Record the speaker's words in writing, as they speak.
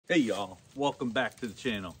Hey y'all, welcome back to the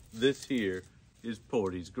channel. This here is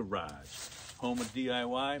Portie's Garage. Home of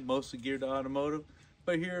DIY, mostly geared to automotive,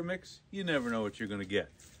 but here at Mick, you never know what you're gonna get.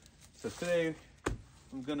 So today,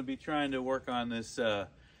 I'm gonna be trying to work on this,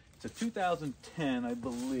 it's a 2010, I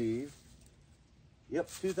believe. Yep,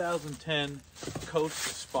 2010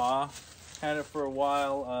 Coast Spa. Had it for a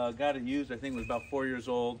while, got it used, I think it was about 4 years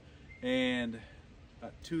old. And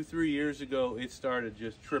 2-3 years ago, it started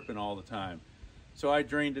just tripping all the time. So I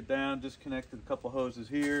drained it down, disconnected a couple hoses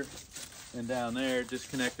here and down there,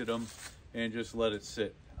 disconnected them, and just let it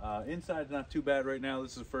sit. Inside's not too bad right now.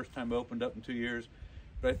 This is the first time I opened up in 2 years.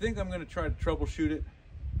 But I think I'm going to try to troubleshoot it,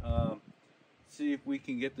 see if we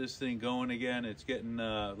can get this thing going again. It's getting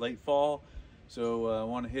late fall, so I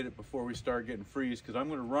want to hit it before we start getting freeze, because I'm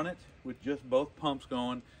going to run it with just both pumps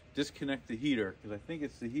going, disconnect the heater, because I think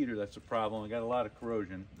it's the heater that's the problem. I got a lot of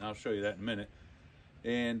corrosion. I'll show you that in a minute.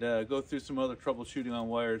 And go through some other troubleshooting on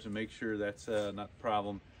wires and make sure that's not the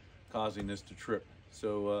problem causing this to trip.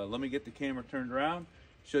 So let me get the camera turned around,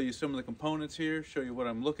 show you some of the components here, show you what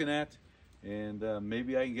I'm looking at, and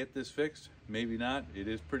maybe I can get this fixed, maybe not. It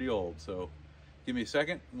is pretty old, so give me a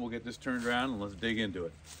second and we'll get this turned around and let's dig into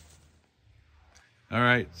it. All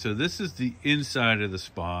right, so this is the inside of the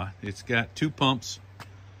spa. It's got two pumps.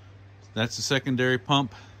 That's the secondary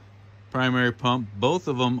pump, primary pump. Both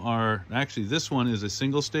of them are, actually this one is a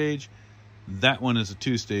single stage, that one is a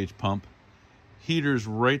two-stage pump. Heater's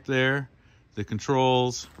right there, the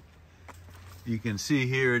controls. You can see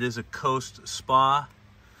here it is a Coast Spa.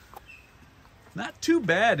 Not too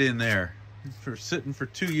bad in there for sitting for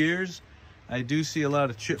 2 years. I do see a lot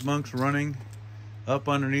of chipmunks running up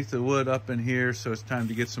underneath the wood up in here, so it's time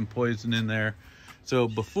to get some poison in there. So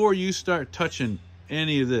before you start touching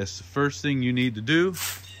any of this, the first thing you need to do,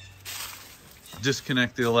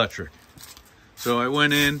 disconnect the electric. So I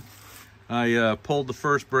went in, I pulled the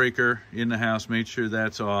first breaker in the house, made sure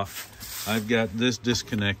that's off. I've got this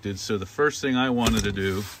disconnected. So the first thing I wanted to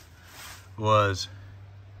do was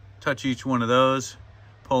touch each one of those,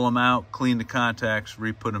 pull them out, clean the contacts,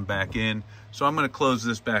 re-put them back in. So I'm going to close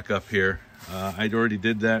this back up here. I already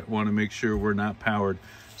did that, want to make sure we're not powered.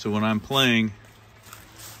 So when I'm playing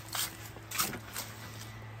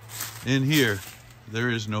in here, there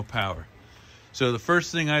is no power. So the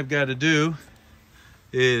first thing I've got to do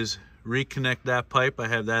is reconnect that pipe. I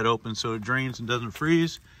have that open so it drains and doesn't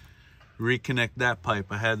freeze. Reconnect that pipe.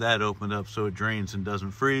 I had that opened up so it drains and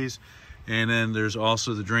doesn't freeze. And then there's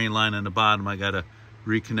also the drain line on the bottom. I got to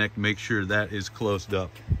reconnect, make sure that is closed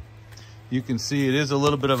up. You can see it is a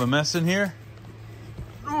little bit of a mess in here.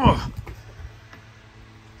 Oh,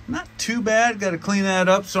 not too bad. Got to clean that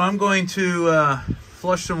up. So I'm going to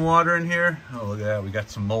flush some water in here. Oh, look at that. We got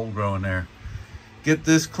some mold growing there. Get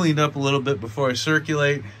this cleaned up a little bit before I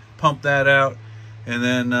circulate, pump that out, and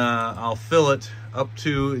then I'll fill it up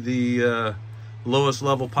to the lowest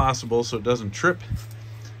level possible so it doesn't trip.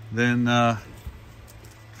 Then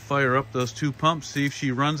fire up those two pumps, see if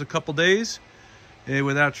she runs a couple days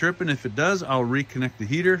without tripping. If it does, I'll reconnect the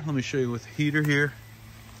heater. Let me show you with the heater here.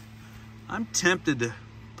 I'm tempted to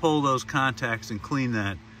pull those contacts and clean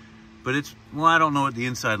that, but it's, well, I don't know what the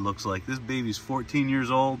inside looks like. This baby's 14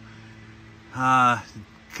 years old.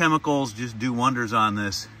 Chemicals just do wonders on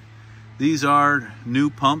this. These are new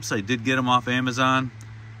pumps. I did get them off Amazon.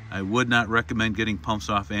 I would not recommend getting pumps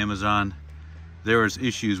off Amazon. There was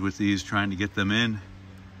issues with these trying to get them in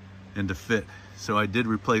and to fit. So I did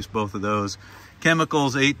replace both of those.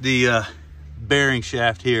 Chemicals ate the bearing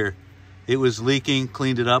shaft here. It was leaking,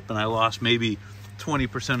 cleaned it up, and I lost maybe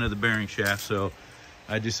 20% of the bearing shaft. So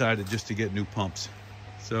I decided just to get new pumps.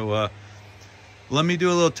 So let me do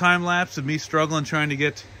a little time lapse of me struggling trying to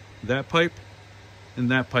get that pipe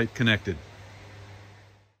and that pipe connected.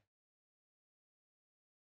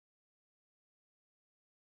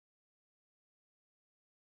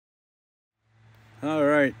 All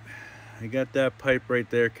right, I got that pipe right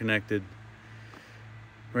there connected.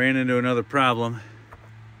 Ran into another problem.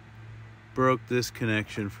 Broke this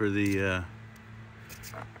connection for the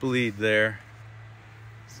bleed there.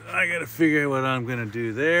 So I gotta figure out what I'm gonna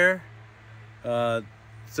do there.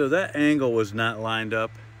 So that angle was not lined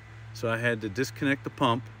up, so I had to disconnect the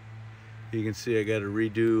pump. You can see I got to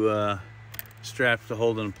redo straps to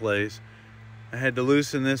hold it in place. I had to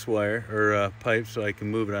loosen this wire or pipe so I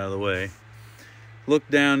can move it out of the way. Look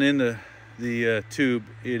down into the tube,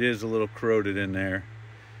 it is a little corroded in there.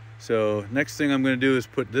 So next thing I'm going to do is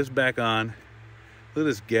put this back on. Look at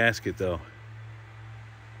this gasket though.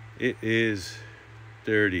 It is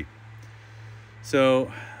dirty.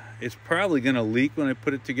 So it's probably going to leak when I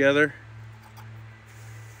put it together,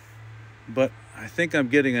 but I think I'm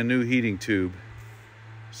getting a new heating tube.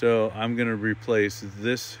 So I'm gonna replace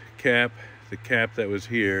this cap, the cap that was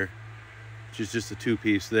here, which is just a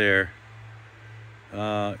two-piece there.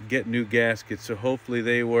 Get new gaskets, so hopefully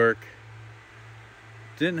they work.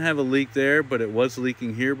 Didn't have a leak there, but it was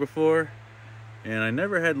leaking here before, and I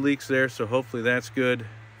never had leaks there, so hopefully that's good.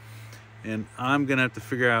 And I'm gonna have to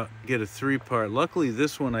figure out, get a 3-part. Luckily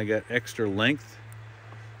this one I got extra length,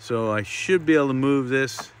 so I should be able to move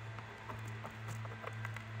this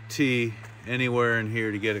T anywhere in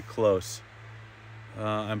here to get it close.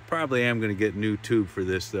 I probably am going to get new tube for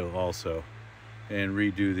this though also, and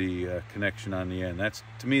redo the connection on the end. That's,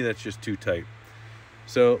 to me, that's just too tight.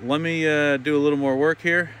 So let me do a little more work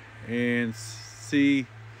here and see.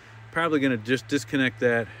 Probably going to just disconnect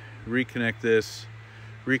that, reconnect this,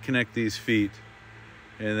 reconnect these feet,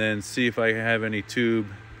 and then see if I have any tube.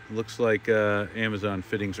 Looks like Amazon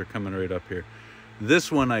fittings are coming right up here.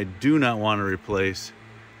 This one I do not want to replace,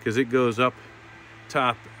 because it goes up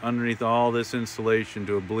top underneath all this insulation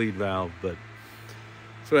to a bleed valve. But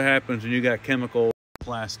that's what happens when you got chemical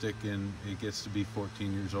plastic and it gets to be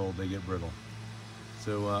 14 years old, they get brittle.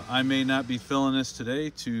 So I may not be filling this today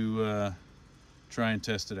to try and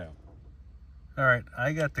test it out. All right,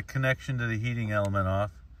 I got the connection to the heating element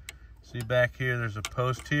off. See back here, there's a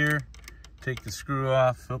post here. Take the screw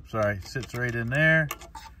off. Oops, sorry, sits right in there.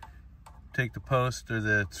 Take the post or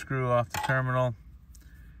the screw off the terminal.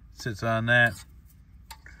 Sits on that,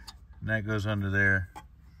 and that goes under there,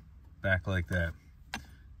 back like that.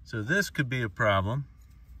 So this could be a problem.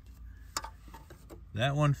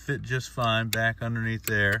 That one fit just fine back underneath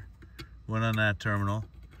there, went on that terminal,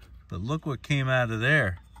 but look what came out of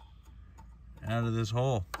there, out of this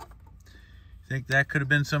hole. Think that could have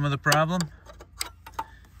been some of the problem?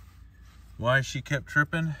 Why she kept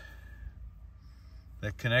tripping?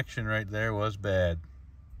 That connection right there was bad.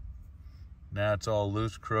 Now it's all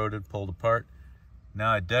loose, corroded, pulled apart.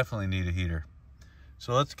 Now I definitely need a heater.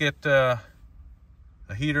 So let's get a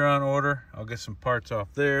heater on order. I'll get some parts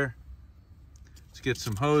off there. Let's get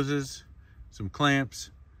some hoses, some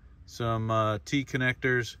clamps, some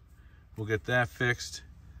T-connectors. We'll get that fixed.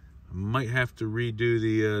 I might have to redo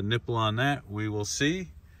the nipple on that. We will see.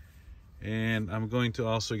 And I'm going to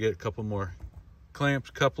also get a couple more clamps,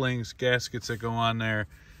 couplings, gaskets that go on there,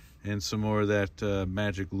 and some more of that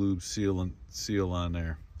magic lube seal on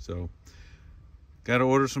there. So got to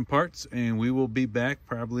order some parts, and we will be back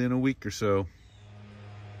probably in a week or so.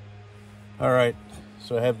 All right,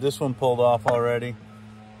 so I have this one pulled off already.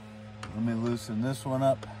 Let me loosen this one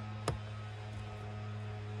up.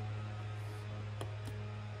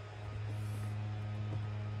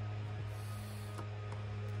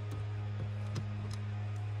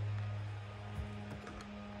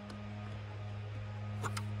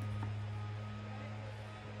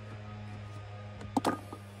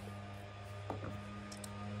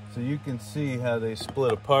 So you can see how they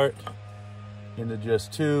split apart into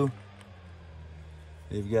just two.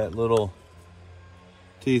 They've got little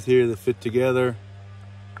teeth here that fit together.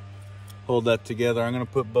 Hold that together. I'm going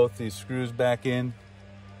to put both these screws back in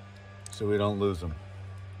so we don't lose them.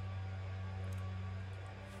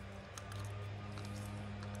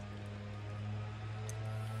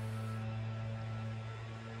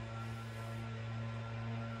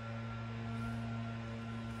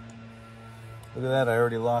 Look at that, I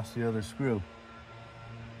already lost the other screw.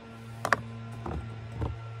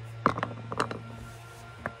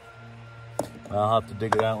 I'll have to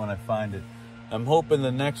dig it out when I find it. I'm hoping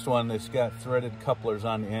the next one, it's got threaded couplers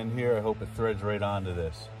on the end here. I hope it threads right onto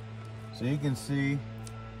this. So you can see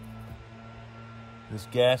this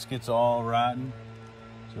gasket's all rotten.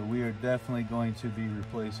 So we are definitely going to be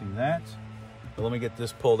replacing that. But let me get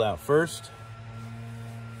this pulled out first.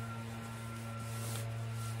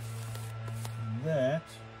 That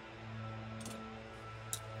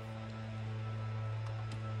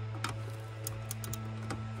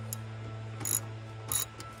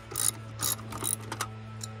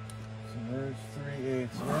so there's 3/8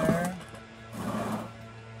 there.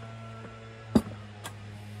 There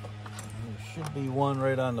should be one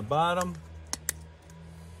right on the bottom.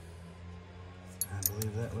 I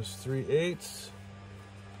believe that was 3/8.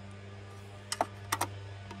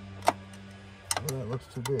 Oh, that looks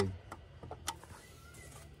too big.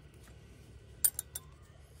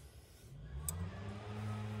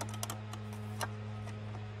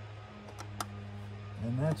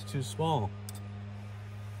 And that's too small.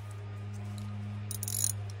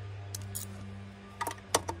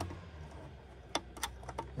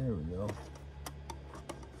 There we go.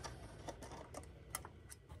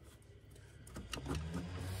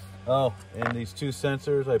 Oh, and these two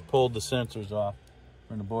sensors, I pulled the sensors off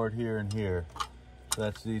from the board here and here. So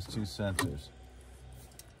that's these two sensors.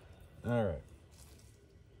 All right.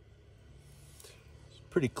 It's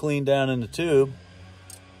pretty clean down in the tube.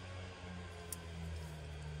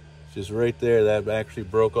 Just right there, that actually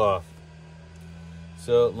broke off.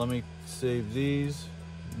 So let me save these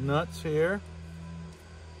nuts here.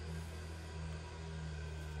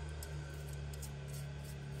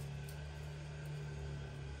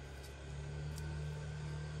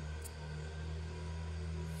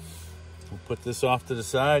 We'll put this off to the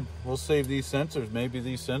side. We'll save these sensors. Maybe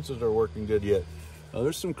these sensors are working good yet. Oh,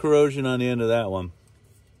 there's some corrosion on the end of that one.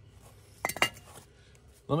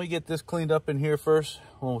 Let me get this cleaned up in here first.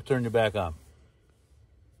 We'll turn you back on.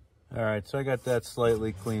 All right, so I got that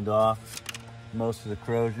slightly cleaned off, most of the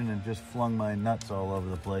corrosion, and just flung my nuts all over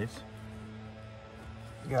the place.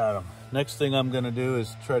 Got them. Next thing I'm gonna do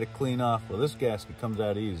is try to clean off, well, this gasket comes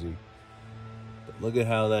out easy, but look at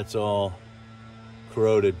how that's all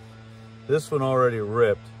corroded. This one already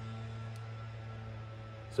ripped.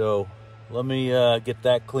 So let me get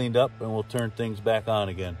that cleaned up and we'll turn things back on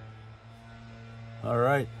again. All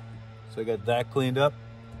right, so I got that cleaned up,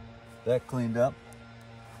 that cleaned up.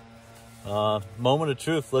 Moment of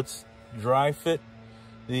truth, let's dry fit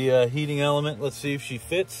the heating element. Let's see if she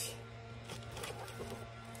fits.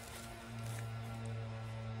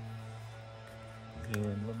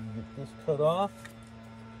 And let me get this cut off.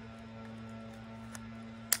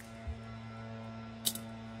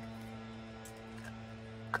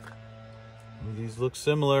 These look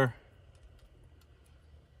similar.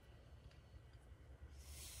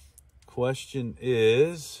 Question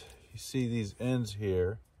is, you see these ends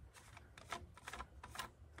here,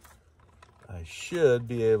 I should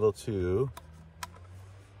be able to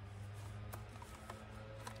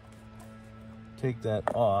take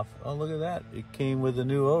that off. Oh, look at that. It came with a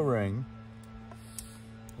new O-ring.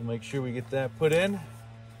 We'll make sure we get that put in.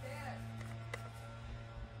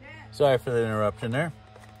 Sorry for the interruption there.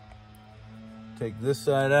 Take this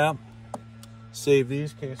side out. Save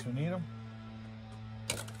these in case we need them.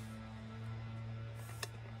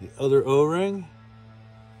 The other O-ring.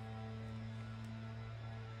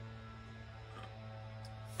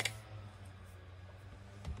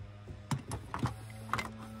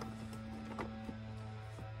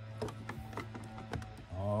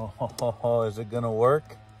 Oh, is it gonna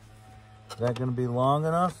work? Is that gonna be long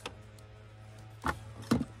enough?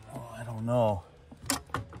 Oh, I don't know.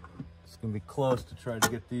 It's gonna be close to try to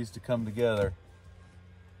get these to come together.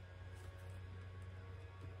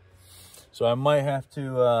 So I might have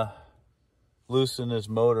to loosen this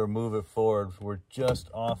motor, move it forward. We're just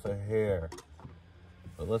off a hair.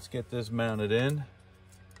 But let's get this mounted in.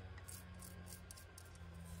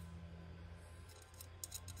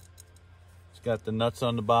 Got the nuts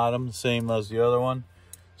on the bottom, same as the other one.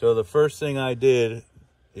 So the first thing I did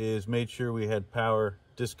is made sure we had power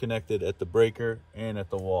disconnected at the breaker and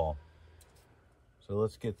at the wall. So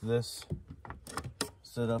let's get this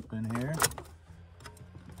set up in here.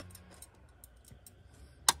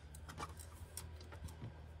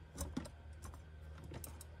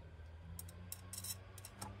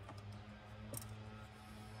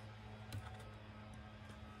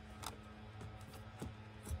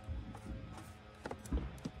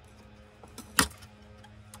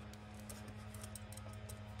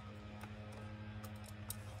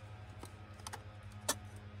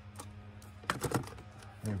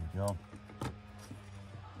 There we go.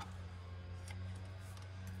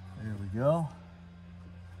 There we go.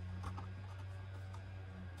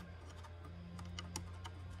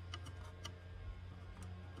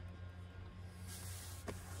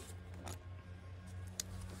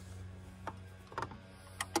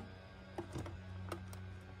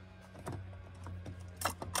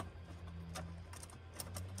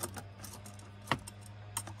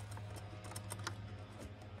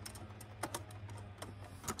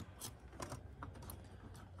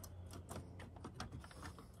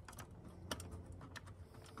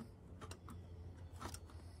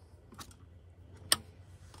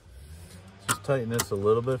 Tighten this a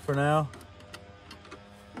little bit for now.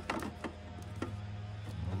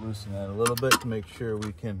 We'll loosen that a little bit to make sure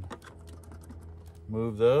we can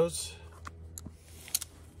move those.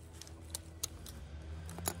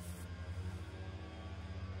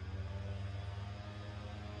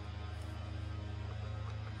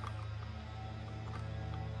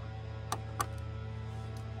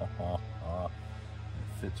 It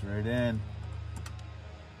fits right in.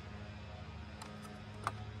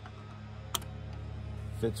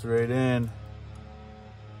 Fits right in.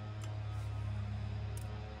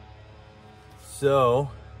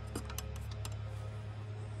 So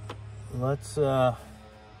let's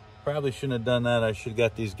probably shouldn't have done that. I should have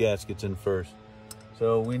got these gaskets in first.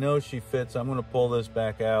 So we know she fits. I'm going to pull this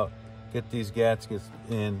back out get these gaskets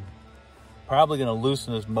in. Probably gonna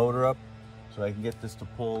loosen this motor up so I can get this to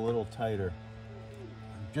pull a little tighter.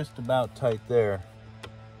 Just about tight there.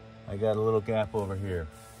 I got a little gap over here.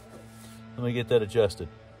 Let me get that adjusted.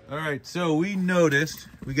 All right, so we noticed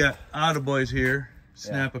we got Attaboys here,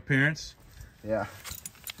 snap appearance. Yeah.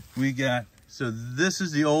 We got, so this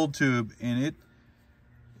is the old tube, and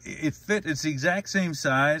it fit, it's the exact same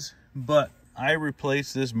size, but I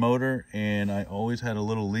replaced this motor and I always had a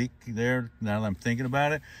little leak there now that I'm thinking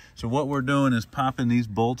about it. So what we're doing is popping these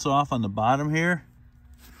bolts off on the bottom here.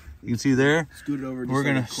 You can see there. Scoot it over. We're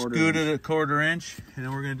going to scoot it a 1/4 inch, and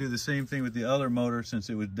then we're going to do the same thing with the other motor since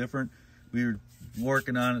it was different. We were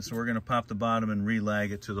working on it, so we're going to pop the bottom and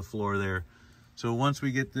re-lag it to the floor there. So once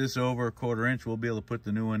we get this over a 1/4 inch, we'll be able to put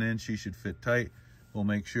the new one in. She should fit tight. We'll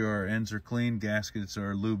make sure our ends are clean, gaskets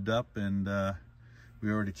are lubed up, and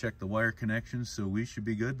we already checked the wire connections, so we should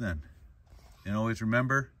be good then. And always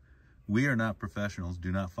remember, we are not professionals.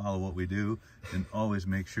 Do not follow what we do, and always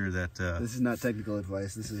make sure that... this is not technical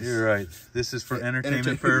advice. This is... You're right. This is for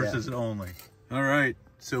entertainment purposes only. All right,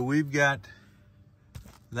 so we've got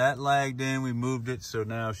that lagged in. We moved it, so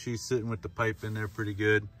now she's sitting with the pipe in there pretty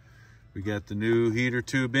good. We got the new heater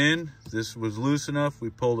tube in. This was loose enough. We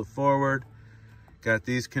pulled it forward. Got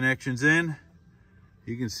these connections in.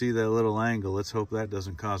 You can see that little angle. Let's hope that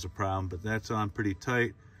doesn't cause a problem, but that's on pretty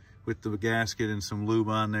tight with the gasket and some lube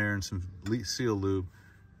on there and some seal lube.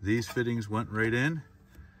 These fittings went right in.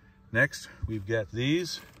 Next, we've got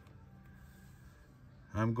these.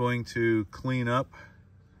 I'm going to clean up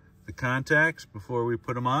the contacts before we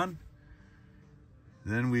put them on.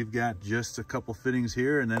 Then we've got just a couple fittings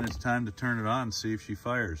here, and then it's time to turn it on and see if she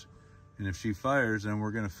fires. And if she fires, then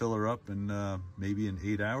we're gonna fill her up, and maybe in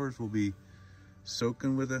 8 hours we'll be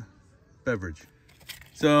soaking with a beverage.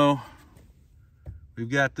 So we've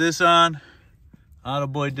got this on.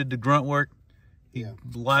 Attaboy did the grunt work. He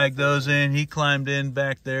lagged those in. He climbed in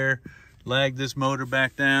back there, lagged this motor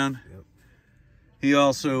back down. Yep. He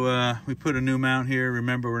also, we put a new mount here.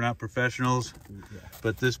 Remember, we're not professionals,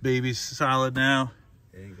 but this baby's solid now.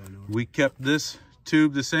 We kept this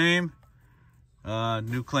tube the same.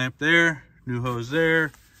 New clamp there, new hose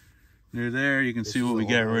there, near there. You can see what we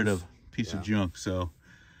got rid of. Piece of junk. So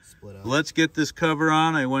let's get this cover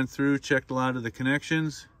on. I went through, checked a lot of the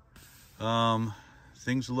connections.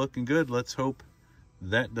 Things are looking good. Let's hope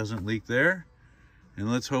that doesn't leak there,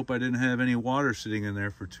 and let's hope I didn't have any water sitting in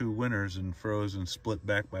there for 2 winters and froze and split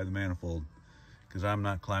back by the manifold, because I'm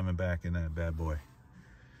not climbing back in that bad boy.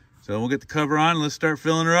 So we'll get the cover on. Let's start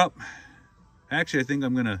filling her up. Actually, I think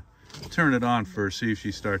I'm gonna turn it on first, see if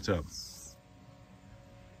she starts up.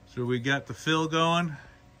 So we got the fill going.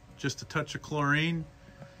 Just a touch of chlorine,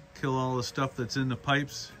 kill all the stuff that's in the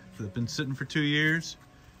pipes that have been sitting for 2 years.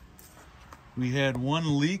 We had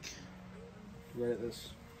one leak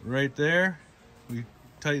right there. We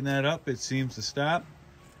tighten that up, it seems to stop.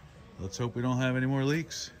 Let's hope we don't have any more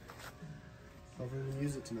leaks. Hopefully we can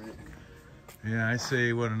use it tonight. Yeah, I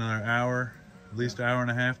say, what, another hour, at least an hour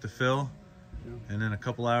and a half to fill, and then a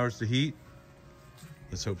couple hours to heat.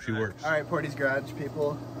 Let's hope she works. All right, Portie's garage,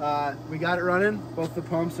 people. We got it running. Both the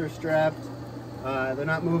pumps are strapped. They're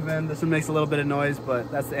not moving. This one makes a little bit of noise,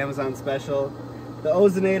 but that's the Amazon special. The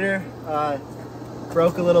ozonator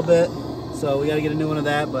broke a little bit, so we got to get a new one of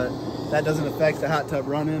that, but that doesn't affect the hot tub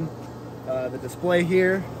running. The display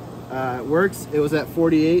here works. It was at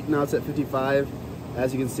 48, now it's at 55.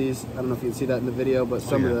 As you can see, I don't know if you can see that in the video, but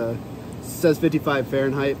some of the, it says 55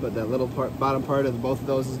 Fahrenheit, but that little bottom part of both of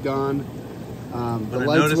those is gone. The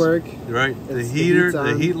lights work. Right, the heater,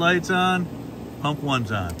 the heat light's on, pump 1's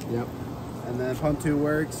on. Yep. And then pump 2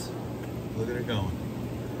 works. Look at it going.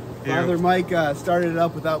 Father Mike started it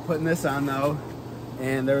up without putting this on though,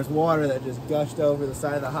 and there was water that just gushed over the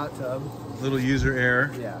side of the hot tub. Little user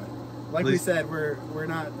error. Yeah. Like we said, we're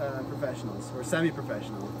not professionals. We're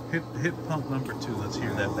semi-professional. Hit pump number 2. Let's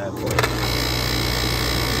hear that bad boy.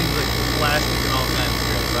 Seems like plastic and all kinds of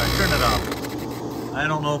stuff. Right, turn it off. I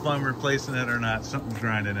don't know if I'm replacing it or not. Something's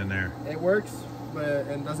grinding in there. It works, but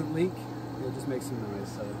it doesn't leak. It just makes some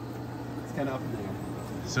noise, so it's kind of up in there.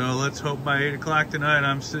 So let's hope by 8 o'clock tonight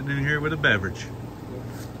I'm sitting in here with a beverage.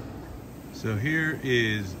 So here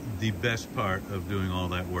is the best part of doing all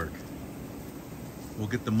that work. We'll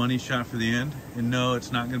get the money shot for the end, and no,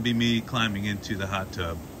 it's not going to be me climbing into the hot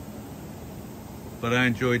tub. But I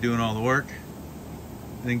enjoy doing all the work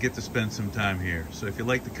and then get to spend some time here. So if you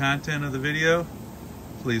like the content of the video,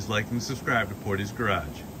 please like and subscribe to Portie's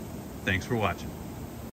Garage. Thanks for watching.